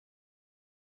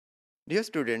Dear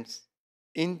students,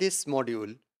 in this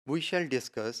module, we shall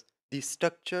discuss the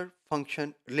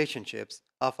structure-function relationships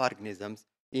of organisms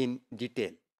in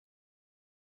detail.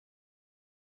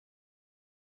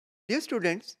 Dear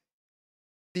students,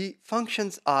 the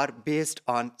functions are based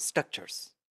on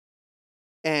structures.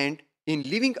 And in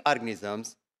living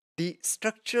organisms, the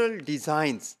structural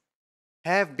designs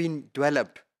have been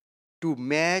developed to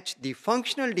match the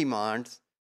functional demands.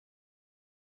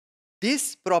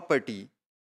 This property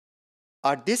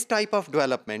or this type of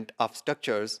development of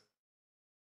structures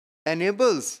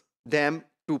enables them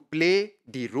to play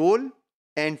the role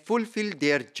and fulfill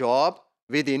their job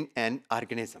within an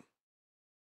organism.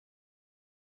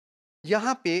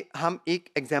 यहाँ पे हम एक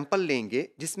example लेंगे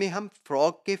जिसमें हम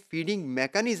frog के feeding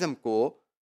mechanism को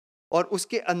और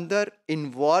उसके अंदर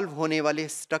इन्वॉल्व होने वाले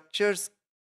स्ट्रक्चर्स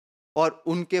और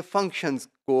उनके फंक्शंस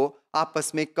को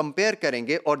आपस में कंपेयर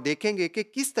करेंगे और देखेंगे कि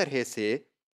किस तरह से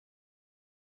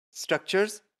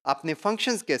स्ट्रक्चर्स अपने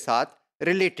फंक्शंस के साथ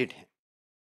रिलेटेड हैं.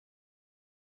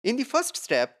 इन द फर्स्ट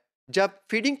स्टेप जब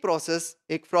फीडिंग प्रोसेस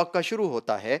एक फ्रॉग का शुरू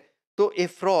होता है तो ए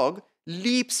frog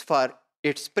leaps for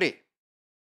its prey.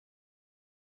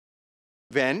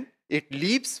 When it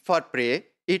leaps for prey,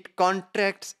 it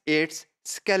contracts its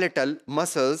skeletal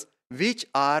muscles which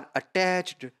are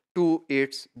attached to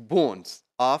its bones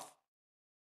of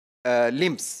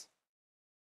limbs.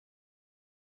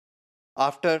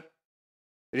 After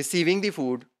receiving the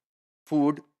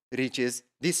food reaches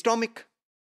the stomach.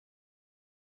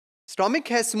 Stomach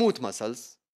has smooth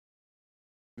muscles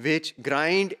which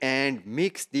grind and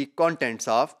mix the contents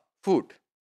of food.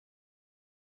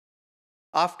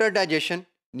 After digestion,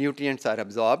 nutrients are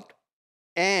absorbed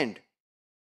and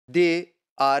they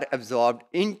are absorbed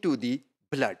into the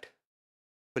blood.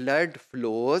 Blood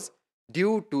flows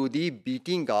due to the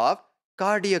beating of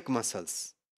cardiac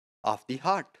muscles of the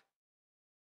heart.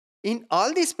 In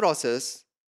all this process,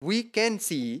 we can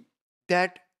see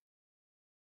that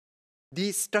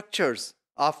the structures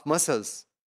of muscles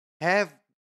have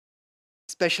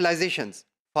specializations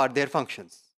for their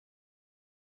functions.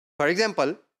 For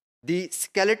example, the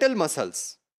skeletal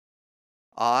muscles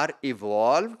are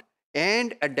evolved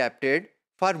and adapted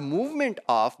for movement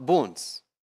of bones.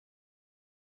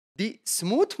 The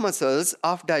smooth muscles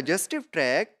of digestive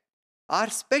tract are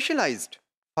specialized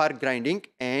for grinding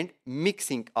and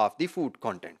mixing of the food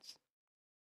contents.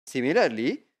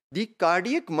 Similarly, the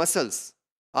cardiac muscles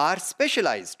are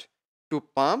specialized to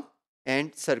pump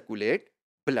and circulate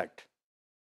blood.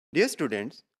 Dear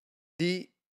students, the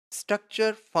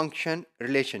structure-function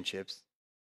relationships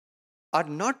are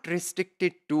not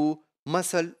restricted to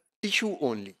muscle tissue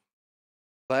only,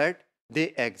 but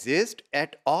they exist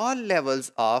at all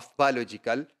levels of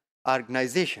biological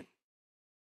organization.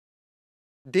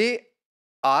 They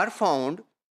are found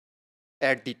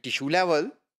at the tissue level,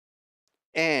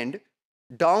 and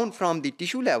down from the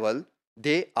tissue level,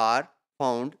 they are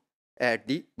found at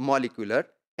the molecular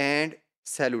and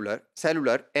cellular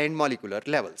and molecular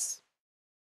levels.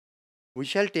 We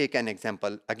shall take an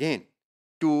example again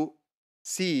to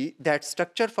see that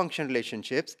structure-function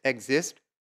relationships exist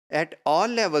at all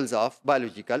levels of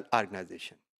biological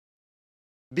organization.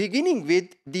 Beginning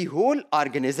with the whole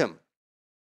organism,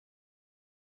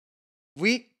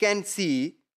 we can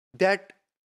see that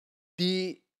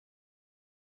the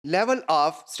level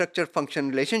of structure-function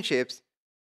relationships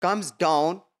comes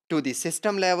down to the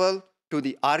system level, to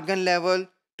the organ level,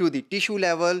 to the tissue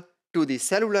level, to the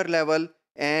cellular level,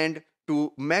 and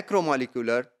to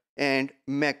macromolecular and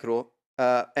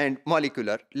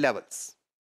molecular levels.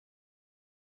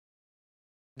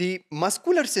 The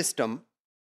muscular system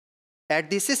at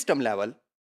the system level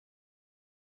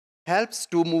helps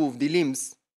to move the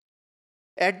limbs.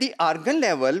 At the organ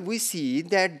level, we see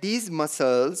that these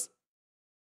muscles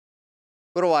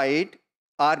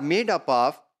are made up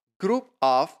of group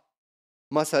of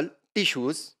muscle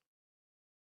tissues.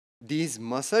 These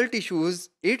muscle tissues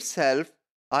itself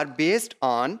are based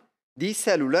on the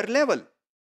cellular level.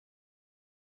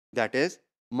 That is,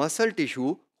 muscle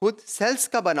tissue खुद cells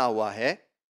का बना हुआ है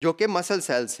जो कि muscle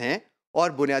cells हैं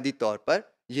और बुनियादी तौर पर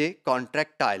ये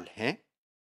contractile हैं.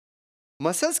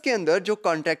 Muscles के अंदर जो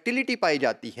contractility पाई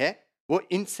जाती है वो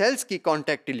इन cells की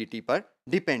contractility पर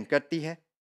depend करती है.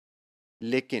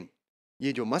 लेकिन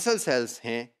ये जो muscle cells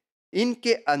हैं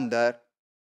इनके अंदर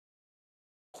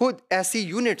खुद ऐसी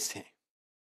यूनिट्स हैं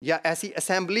या ऐसी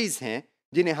असेंबलीज हैं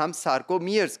जिन्हें हम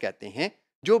सार्कोमियर्स कहते हैं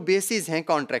जो बेसिस हैं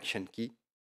कॉन्ट्रैक्शन की.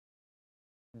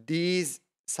 These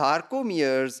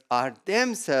sarcomeres are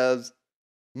themselves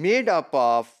made up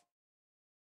of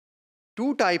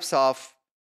two types of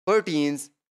proteins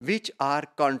which are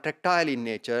contractile in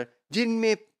nature,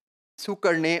 जिनमें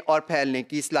सिकुड़ने और फैलने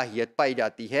की सलाहियत पाई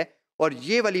जाती है और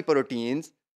ये वाली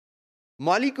प्रोटीन्स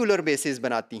मॉलिक्यूलर बेसिस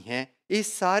बनाती हैं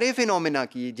इस सारे फिनोमेना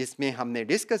की, जिसमें हमने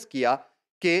डिस्कस किया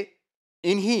कि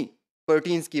इन्हीं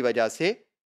प्रोटीन्स की वजह से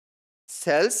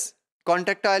सेल्स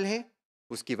कॉन्ट्रैक्टाइल हैं,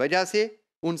 उसकी वजह से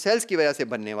उन सेल्स की वजह से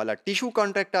बनने वाला टिश्यू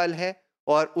कॉन्ट्रैक्टाइल है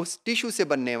और उस टिश्यू से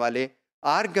बनने वाले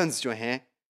आर्गन्स जो हैं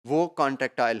वो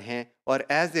कॉन्ट्रैक्टाइल हैं और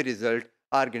एज ए रिजल्ट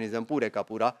ऑर्गेनिज्म पूरे का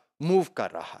पूरा मूव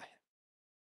कर रहा है.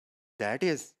 That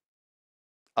is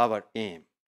our aim.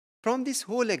 From this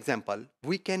whole example,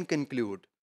 we can conclude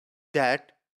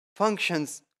that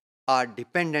functions are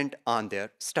dependent on their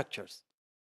structures,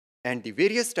 and the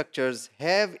various structures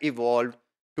have evolved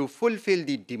to fulfill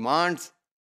the demands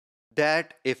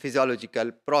that a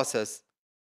physiological process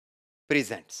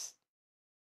presents.